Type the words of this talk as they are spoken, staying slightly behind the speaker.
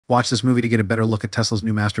Watch this movie to get a better look at Tesla's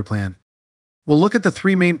new master plan. We'll look at the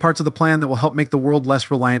three main parts of the plan that will help make the world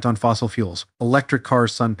less reliant on fossil fuels. Electric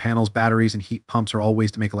cars, sun panels, batteries, and heat pumps are all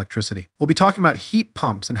ways to make electricity. We'll be talking about heat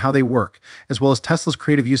pumps and how they work, as well as Tesla's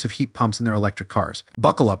creative use of heat pumps in their electric cars.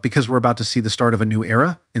 Buckle up because we're about to see the start of a new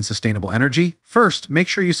era in sustainable energy. First, make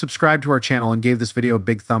sure you subscribe to our channel and gave this video a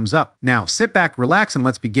big thumbs up. Now, sit back, relax, and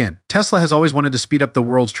let's begin. Tesla has always wanted to speed up the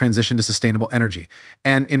world's transition to sustainable energy,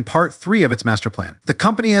 and in part 3 of its master plan, the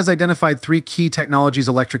company has identified 3 key technologies: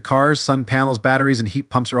 electric cars, sun panels, batteries, and heat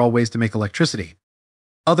pumps are all ways to make electricity.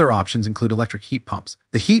 Other options include electric heat pumps.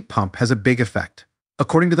 The heat pump has a big effect.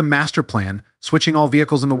 According to the master plan, switching all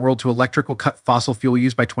vehicles in the world to electric will cut fossil fuel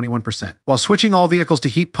use by 21%, while switching all vehicles to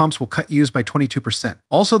heat pumps will cut use by 22%.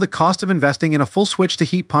 Also, the cost of investing in a full switch to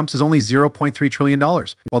heat pumps is only $0.3 trillion,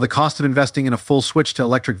 while the cost of investing in a full switch to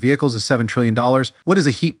electric vehicles is $7 trillion. What is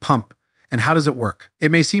a heat pump, and how does it work?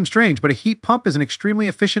 It may seem strange, but a heat pump is an extremely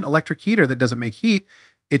efficient electric heater that doesn't make heat.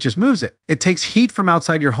 It just moves it. It takes heat from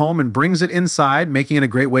outside your home and brings it inside, making it a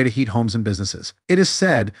great way to heat homes and businesses. It is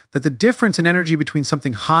said that the difference in energy between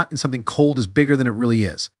something hot and something cold is bigger than it really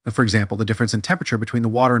is. For example, the difference in temperature between the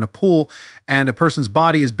water in a pool and a person's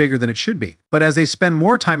body is bigger than it should be. But as they spend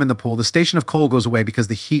more time in the pool, the station of cold goes away because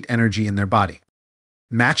the heat energy in their body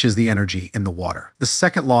matches the energy in the water. The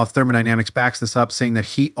second law of thermodynamics backs this up, saying that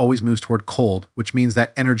heat always moves toward cold, which means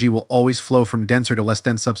that energy will always flow from denser to less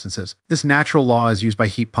dense substances. This natural law is used by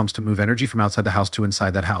heat pumps to move energy from outside the house to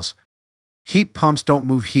inside that house. Heat pumps don't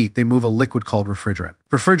move heat, they move a liquid called refrigerant.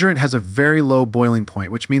 Refrigerant has a very low boiling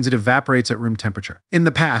point, which means it evaporates at room temperature. In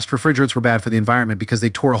the past, refrigerants were bad for the environment because they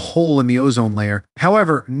tore a hole in the ozone layer.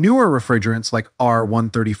 However, newer refrigerants like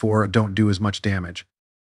R134 don't do as much damage.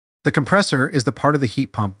 The compressor is the part of the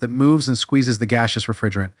heat pump that moves and squeezes the gaseous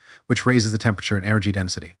refrigerant, which raises the temperature and energy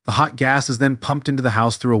density. The hot gas is then pumped into the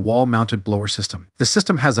house through a wall-mounted blower system. The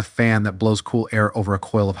system has a fan that blows cool air over a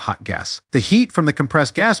coil of hot gas. The heat from the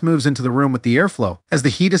compressed gas moves into the room with the airflow. As the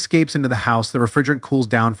heat escapes into the house, the refrigerant cools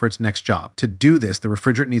down for its next job. To do this, the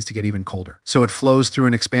refrigerant needs to get even colder. So it flows through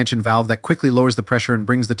an expansion valve that quickly lowers the pressure and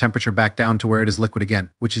brings the temperature back down to where it is liquid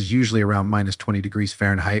again, which is usually around minus 20 degrees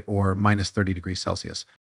Fahrenheit or minus 30 degrees Celsius.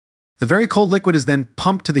 The very cold liquid is then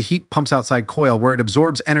pumped to the heat pump's outside coil, where it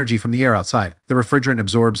absorbs energy from the air outside. The refrigerant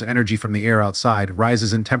absorbs energy from the air outside,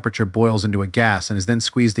 rises in temperature, boils into a gas, and is then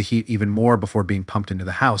squeezed to heat even more before being pumped into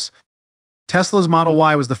the house. Tesla's Model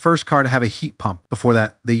Y was the first car to have a heat pump. Before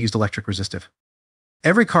that, they used electric resistive.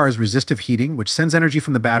 Every car has resistive heating, which sends energy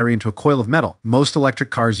from the battery into a coil of metal. Most electric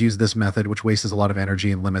cars use this method, which wastes a lot of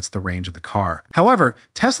energy and limits the range of the car. However,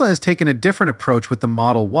 Tesla has taken a different approach with the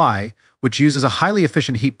Model Y, which uses a highly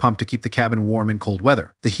efficient heat pump to keep the cabin warm in cold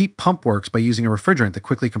weather. The heat pump works by using a refrigerant that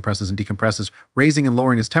quickly compresses and decompresses, raising and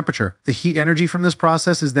lowering its temperature. The heat energy from this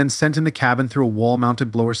process is then sent in the cabin through a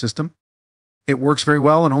wall-mounted blower system. It works very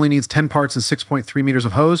well and only needs 10 parts and 6.3 meters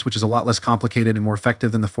of hose, which is a lot less complicated and more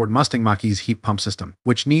effective than the Ford Mustang Mach-E's heat pump system,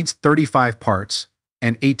 which needs 35 parts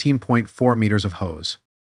and 18.4 meters of hose.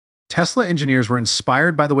 Tesla engineers were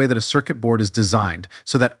inspired by the way that a circuit board is designed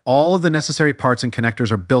so that all of the necessary parts and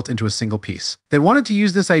connectors are built into a single piece. They wanted to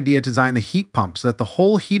use this idea to design the heat pump so that the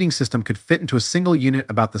whole heating system could fit into a single unit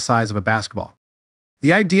about the size of a basketball.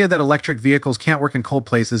 The idea that electric vehicles can't work in cold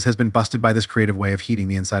places has been busted by this creative way of heating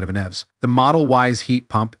the inside of an EVs. The Model Y's heat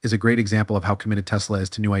pump is a great example of how committed Tesla is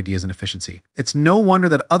to new ideas and efficiency. It's no wonder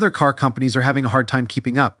that other car companies are having a hard time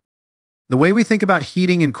keeping up. The way we think about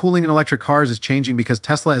heating and cooling in electric cars is changing because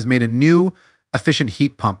Tesla has made a new, efficient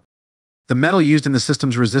heat pump. The metal used in the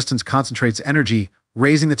system's resistance concentrates energy,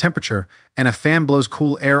 raising the temperature, and a fan blows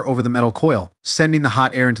cool air over the metal coil, sending the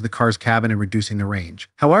hot air into the car's cabin and reducing the range.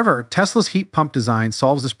 However, Tesla's heat pump design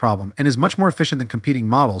solves this problem and is much more efficient than competing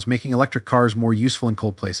models, making electric cars more useful in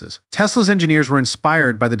cold places. Tesla's engineers were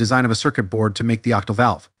inspired by the design of a circuit board to make the octal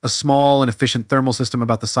valve, a small and efficient thermal system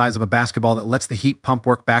about the size of a basketball that lets the heat pump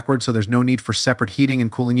work backwards so there's no need for separate heating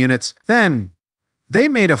and cooling units. Then, they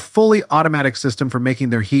made a fully automatic system for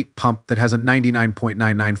making their heat pump that has a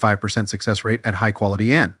 99.995% success rate at high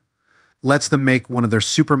quality and lets them make one of their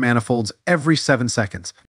super manifolds every 7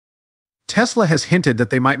 seconds. Tesla has hinted that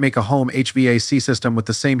they might make a home HVAC system with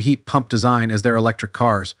the same heat pump design as their electric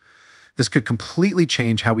cars. This could completely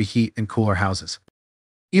change how we heat and cool our houses.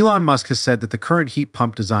 Elon Musk has said that the current heat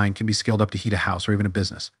pump design can be scaled up to heat a house or even a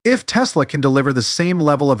business. If Tesla can deliver the same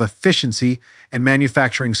level of efficiency and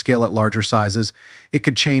manufacturing scale at larger sizes, it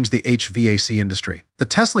could change the HVAC industry. The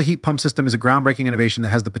Tesla heat pump system is a groundbreaking innovation that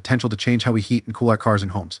has the potential to change how we heat and cool our cars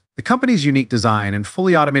and homes. The company's unique design and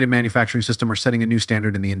fully automated manufacturing system are setting a new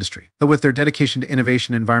standard in the industry. But with their dedication to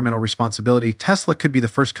innovation and environmental responsibility, Tesla could be the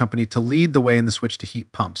first company to lead the way in the switch to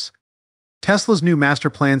heat pumps. Tesla's new master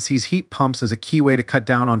plan sees heat pumps as a key way to cut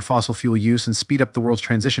down on fossil fuel use and speed up the world's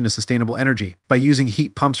transition to sustainable energy. By using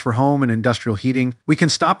heat pumps for home and industrial heating, we can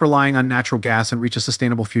stop relying on natural gas and reach a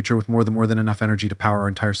sustainable future with more than enough energy to power our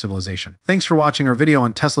entire civilization. Thanks for watching our video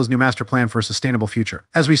on Tesla's new master plan for a sustainable future.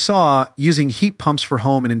 As we saw, using heat pumps for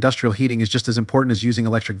home and industrial heating is just as important as using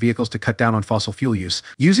electric vehicles to cut down on fossil fuel use.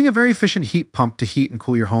 Using a very efficient heat pump to heat and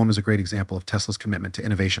cool your home is a great example of Tesla's commitment to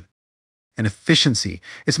innovation and efficiency.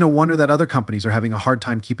 It's no wonder that other companies are having a hard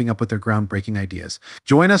time keeping up with their groundbreaking ideas.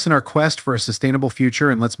 Join us in our quest for a sustainable future,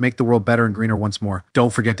 and let's make the world better and greener once more.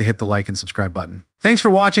 Don't forget to hit the like and subscribe button. Thanks for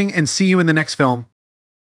watching, and see you in the next film.